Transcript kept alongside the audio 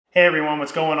Hey everyone,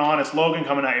 what's going on? It's Logan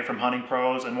coming at you from Hunting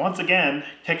Pros, and once again,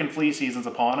 tick and flea season's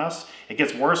upon us. It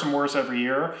gets worse and worse every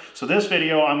year, so this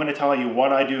video I'm going to tell you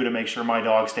what I do to make sure my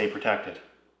dogs stay protected.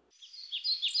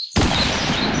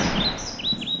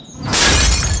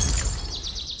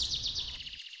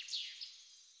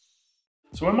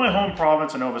 So in my home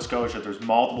province of Nova Scotia, there's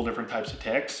multiple different types of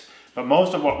ticks, but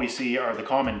most of what we see are the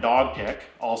common dog tick,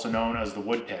 also known as the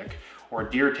wood tick, or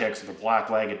deer ticks, or the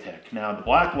black-legged tick. Now, the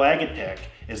black-legged tick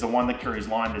is the one that carries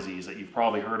Lyme disease that you've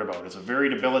probably heard about. It's a very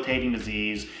debilitating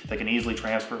disease that can easily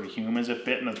transfer to humans if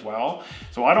bitten as well.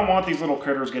 So I don't want these little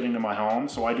critters getting to my home,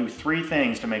 so I do 3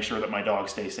 things to make sure that my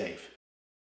dogs stay safe.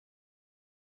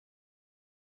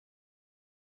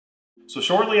 So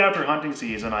shortly after hunting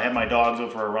season, I had my dogs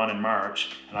out for a run in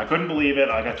March, and I couldn't believe it.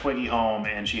 I got Twiggy home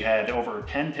and she had over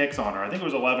 10 ticks on her. I think it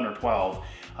was 11 or 12.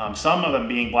 Some of them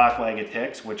being black-legged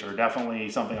ticks, which are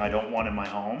definitely something I don't want in my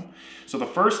home. So the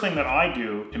first thing that I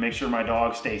do to make sure my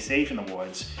dogs stay safe in the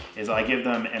woods is I give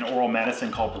them an oral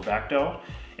medicine called Bravecto.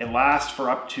 It lasts for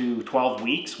up to 12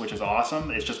 weeks, which is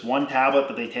awesome. It's just one tablet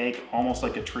that they take, almost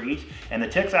like a treat. And the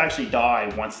ticks actually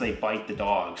die once they bite the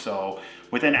dog. So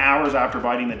within hours after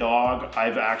biting the dog,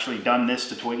 I've actually done this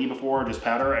to Twiggy before, just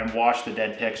pet her, and watched the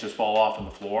dead ticks just fall off on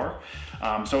the floor.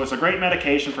 So it's a great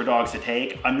medication for dogs to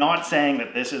take. I'm not saying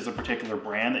that this is a particular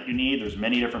brand that you need. There's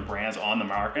many different brands on the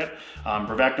market.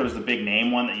 Bravecto is the big name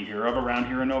one that you hear of around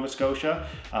here in Nova Scotia.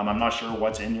 I'm not sure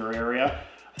what's in your area.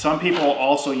 Some people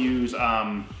also use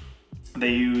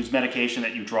they use medication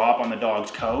that you drop on the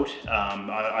dog's coat.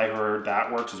 I heard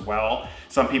that works as well.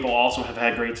 Some people also have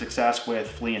had great success with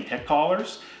flea and tick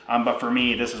collars, but for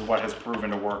me, this is what has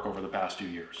proven to work over the past few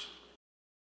years.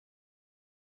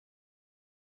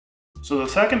 So the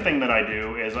second thing that I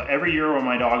do is every year when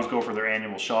my dogs go for their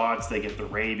annual shots, they get the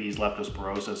rabies,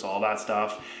 leptospirosis, all that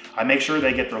stuff. I make sure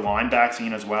they get their Lyme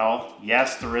vaccine as well.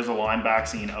 Yes, there is a Lyme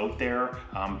vaccine out there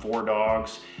for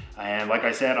dogs. And like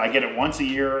I said, I get it once a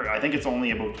year. I think it's only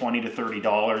about $20 to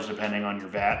 $30 depending on your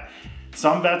vet.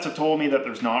 Some vets have told me that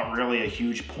there's not really a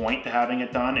huge point to having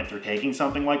it done if they're taking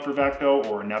something like Bravecto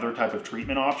or another type of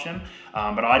treatment option.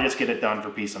 But I just get it done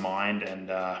for peace of mind, and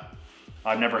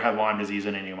I've never had Lyme disease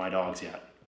in any of my dogs yet.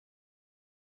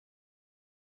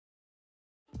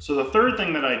 So the third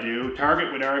thing that I do,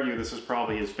 Target would argue this is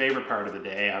probably his favorite part of the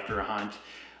day after a hunt,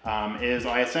 is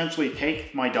I essentially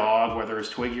take my dog, whether it's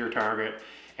Twiggy or Target,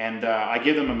 and I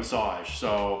give them a massage.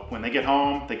 So when they get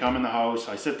home, they come in the house,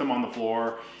 I sit them on the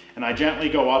floor, and I gently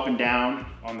go up and down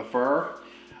on the fur,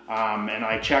 and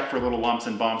I check for little lumps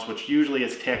and bumps, which usually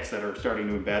is ticks that are starting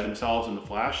to embed themselves in the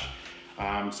flesh.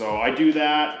 So I do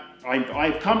that.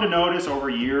 I've come to notice over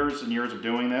years and years of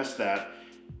doing this that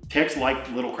ticks like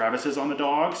little crevices on the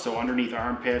dog, so underneath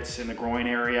armpits, in the groin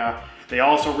area. They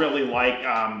also really like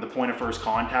the point of first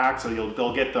contact, so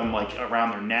they'll get them like around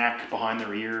their neck, behind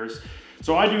their ears.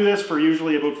 So I do this for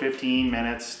usually about 15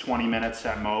 minutes, 20 minutes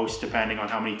at most, depending on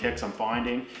how many ticks I'm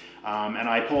finding. And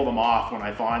I pull them off when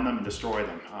I find them and destroy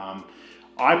them.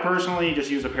 I personally just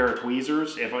use a pair of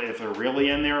tweezers if they're really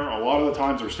in there. A lot of the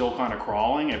times they're still kind of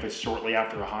crawling if it's shortly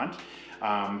after a hunt.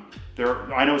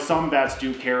 I know some vets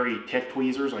do carry tick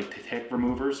tweezers, like tick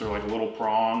removers. They're like a little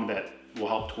prong that will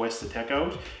help twist the tick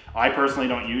out. I personally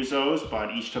don't use those,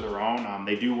 but each to their own.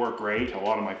 They do work great. A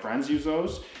lot of my friends use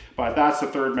those, but that's the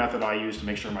third method I use to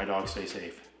make sure my dogs stay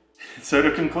safe. So to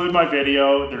conclude my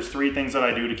video, there's 3 things that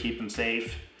I do to keep them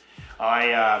safe.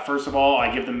 First of all,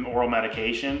 I give them oral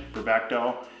medication,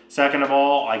 Bravecto. Second of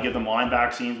all, I give them Lyme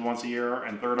vaccines once a year.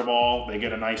 And third of all, they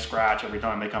get a nice scratch every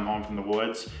time they come home from the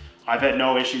woods. I've had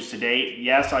no issues to date.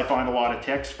 Yes, I find a lot of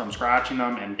ticks from scratching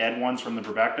them and dead ones from the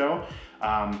Bravecto,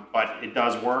 but it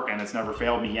does work and it's never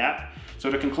failed me yet. So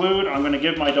to conclude, I'm going to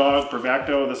give my dog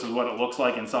Bravecto. This is what it looks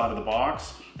like inside of the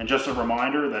box. And just a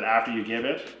reminder that after you give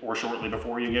it, or shortly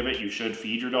before you give it, you should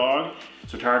feed your dog.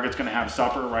 So Target's going to have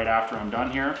supper right after I'm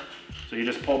done here. So you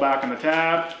just pull back on the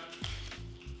tab.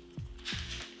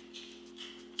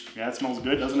 Yeah, it smells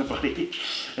good, doesn't it, buddy?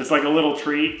 It's like a little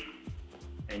treat.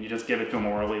 And you just give it to him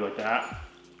orally like that.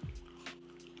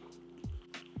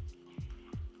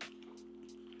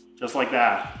 Just like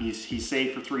that. He's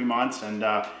safe for 3 months, and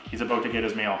he's about to get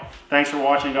his meal. Thanks for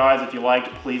watching, guys. If you liked,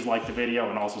 please like the video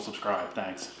and also subscribe.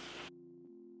 Thanks.